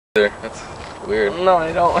That's weird. No,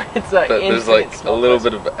 I don't. It's a there's like a little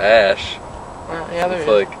bit of ash. Yeah, there it's is.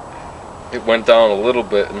 like it went down a little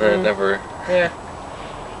bit and then it never. Yeah.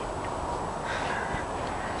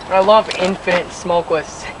 I love infinite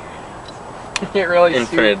smokeless. It really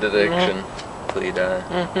infinite addiction till you die.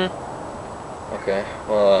 Okay.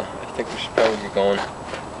 Well, I think we should probably get going.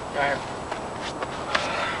 Alright.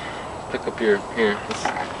 Pick up your here.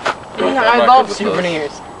 I love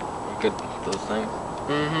souvenirs. You good with those things?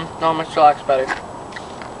 No, my Sherlock's better.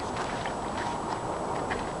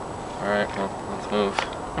 Alright, well, let's move.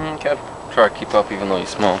 Okay. Try to keep up even though you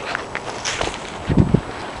smoke.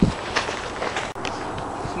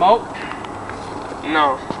 Smoke?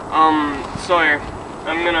 No. Sawyer,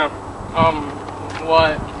 I'm gonna...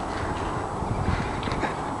 What?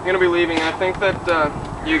 I'm gonna be leaving, and I think that,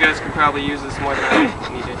 you guys could probably use this more than I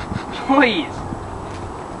need it. Please.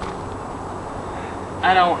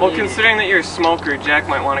 I don't Well, considering that you're a smoker, Jack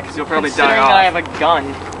might want it because you'll probably die off. Considering that I have a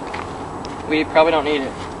gun, we probably don't need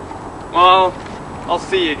it. Well, I'll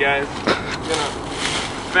see you guys. I'm gonna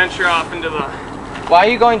venture off into the... Why are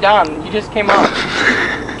you going down? You just came up.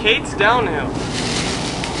 Kate's downhill.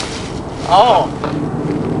 Oh.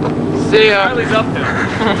 See ya. Charlie's uphill.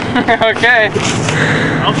 Okay.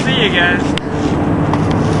 I'll see you guys.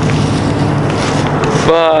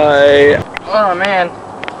 Bye. Oh man.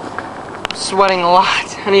 I'm sweating a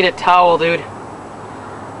lot. I need a towel, dude.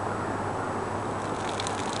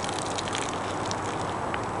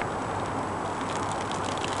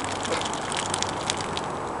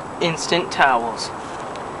 Instant towels.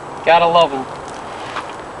 Gotta love them.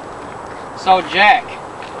 So, Jack,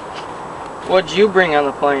 what'd you bring on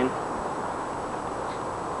the plane?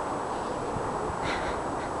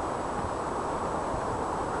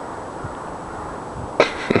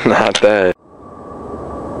 Not that.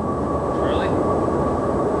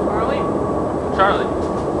 Charlie?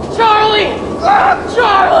 Charlie! Ah,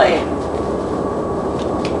 Charlie!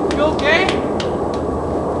 You okay?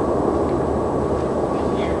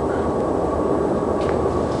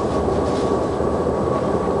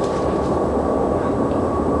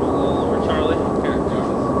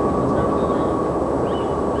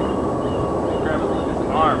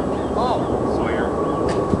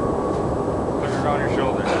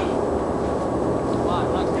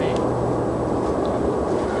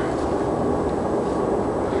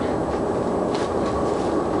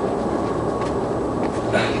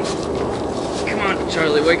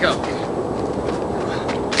 Charlie, wake up.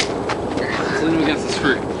 Let's lean him against this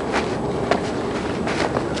fruit.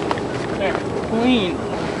 There, clean.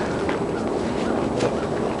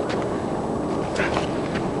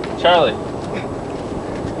 Charlie.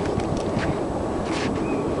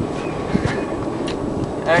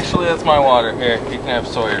 Actually, that's my water. Here, you can have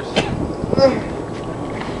Sawyer's.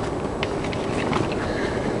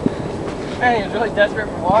 Man, he was really desperate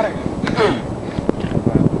for water.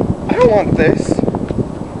 I don't want this.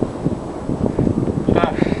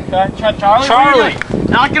 Charlie? Charlie!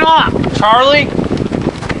 Knock it off! Charlie!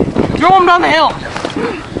 Throw him down the hill!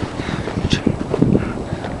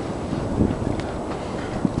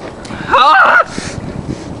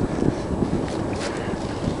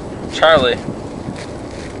 Charlie.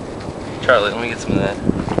 Charlie, let me get some of that.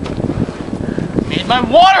 Made my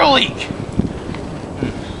water leak!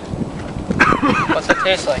 What's it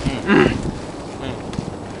taste like?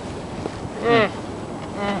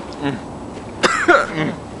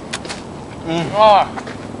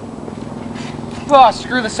 Oh,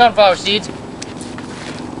 screw the sunflower seeds.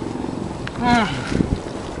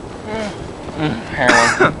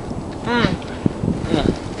 Heroin.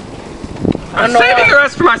 I'm saving the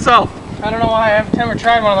rest for myself. I don't know why I haven't never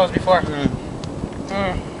tried one of those before.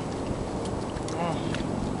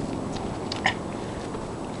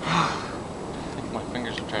 My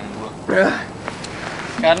fingers are turning blue.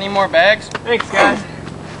 Got any more bags? Thanks, guys.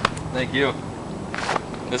 Thank you.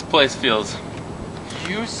 This place feels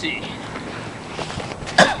Juicy.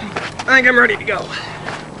 I think I'm ready to go.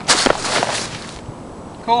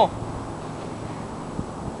 Cool.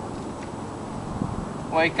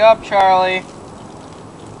 Wake up, Charlie.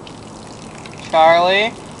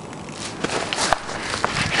 Charlie?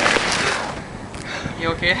 You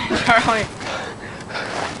okay, Charlie?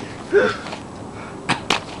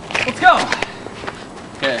 Let's go!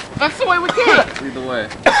 okay. That's the way we came! Lead the way.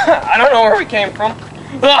 I don't know where we came from.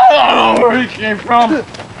 I don't know where we came from.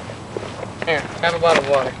 Here, have a bottle of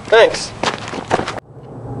water. Thanks.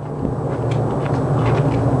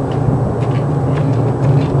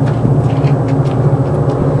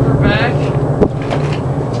 We're back.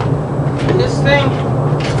 This thing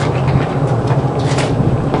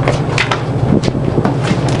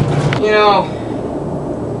You know,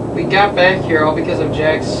 We got back here all because of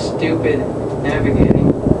Jack's stupid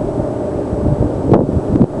navigating.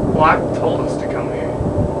 Locke told us to come here.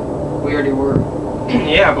 We already were.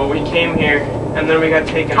 Yeah, but we came here and then we got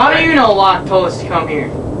taken How away. do you know Locke told us to come here?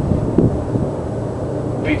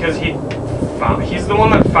 Because he's the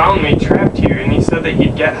one that found me trapped here, and he said that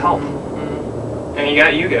he'd get help. And he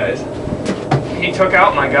got you guys. He took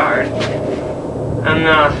out my guard.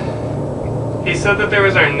 And he said that there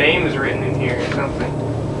was our names written in here or something.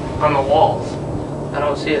 On the walls. I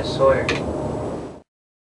don't see it, Sawyer.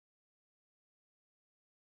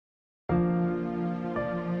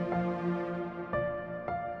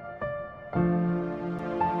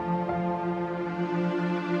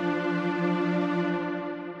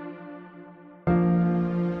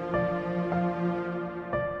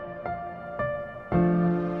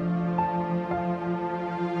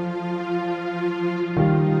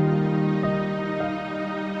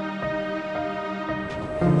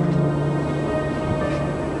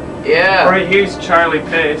 Yeah. Right here's Charlie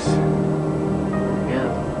Pace. Yeah.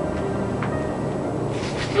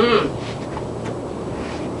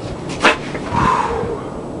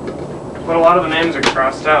 But a lot of the names are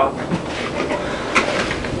crossed out.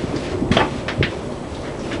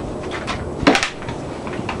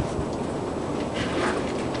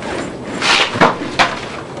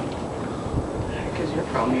 Because you're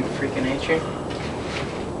probably a freak of nature.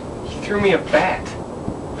 He threw me a bat.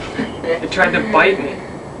 It tried to bite me.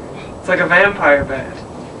 It's like a vampire bat.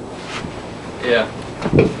 Yeah.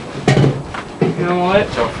 You know what?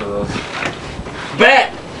 Watch out for those.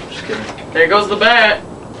 Bat! Just kidding. There goes the bat.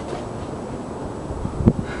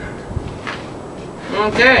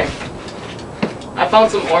 Okay. I found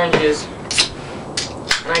some oranges.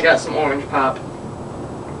 And I got some orange pop.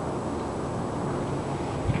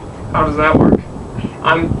 How does that work?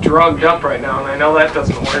 I'm drugged up right now, and I know that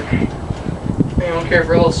doesn't work. Anyone care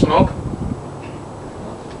for a little smoke?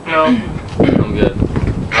 No. I'm good.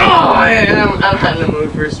 Oh, I'm not in the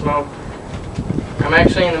mood for a smoke. I'm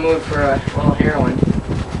actually in the mood for a little heroin.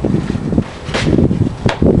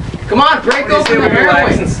 Come on, break open the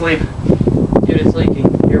Relax and heroin! sleep. Dude, it's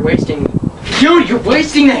leaking. You're wasting... Dude, you're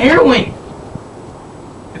wasting the heroin!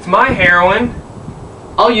 It's my heroin.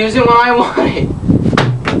 I'll use it when I want it.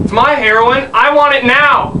 It's my heroin. I want it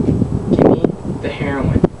now. Give me the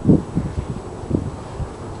heroin.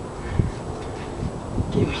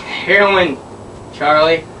 Give me the heroin,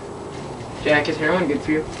 Charlie. Jack, is heroin good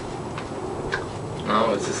for you?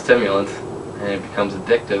 No, it's a stimulant, and it becomes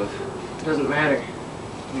addictive. It doesn't matter.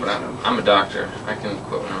 But I'm a doctor. I can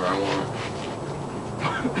quit whenever I want.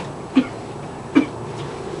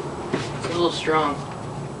 It's a little strong.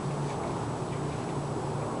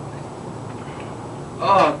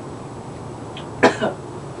 Oh.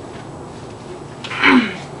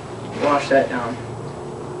 Wash that down.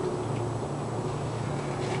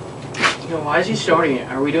 Yo, why is he starting it?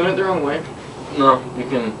 Are we doing it the wrong way? No, you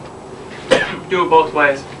can. Do it both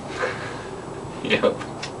ways. Yep.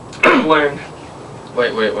 I've learned.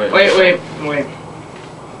 Wait. Wait.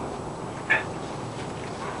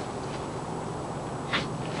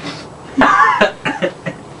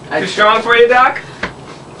 Too strong for you, Doc?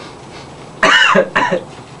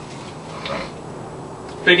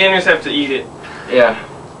 Beginners have to eat it. Yeah.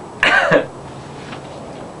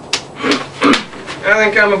 I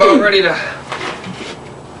think I'm about ready to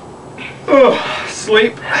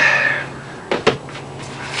sleep.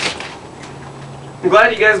 I'm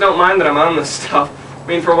glad you guys don't mind that I'm on this stuff. I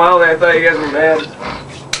mean, for a while there, I thought you guys were mad.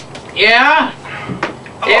 Yeah?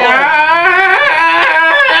 Yeah?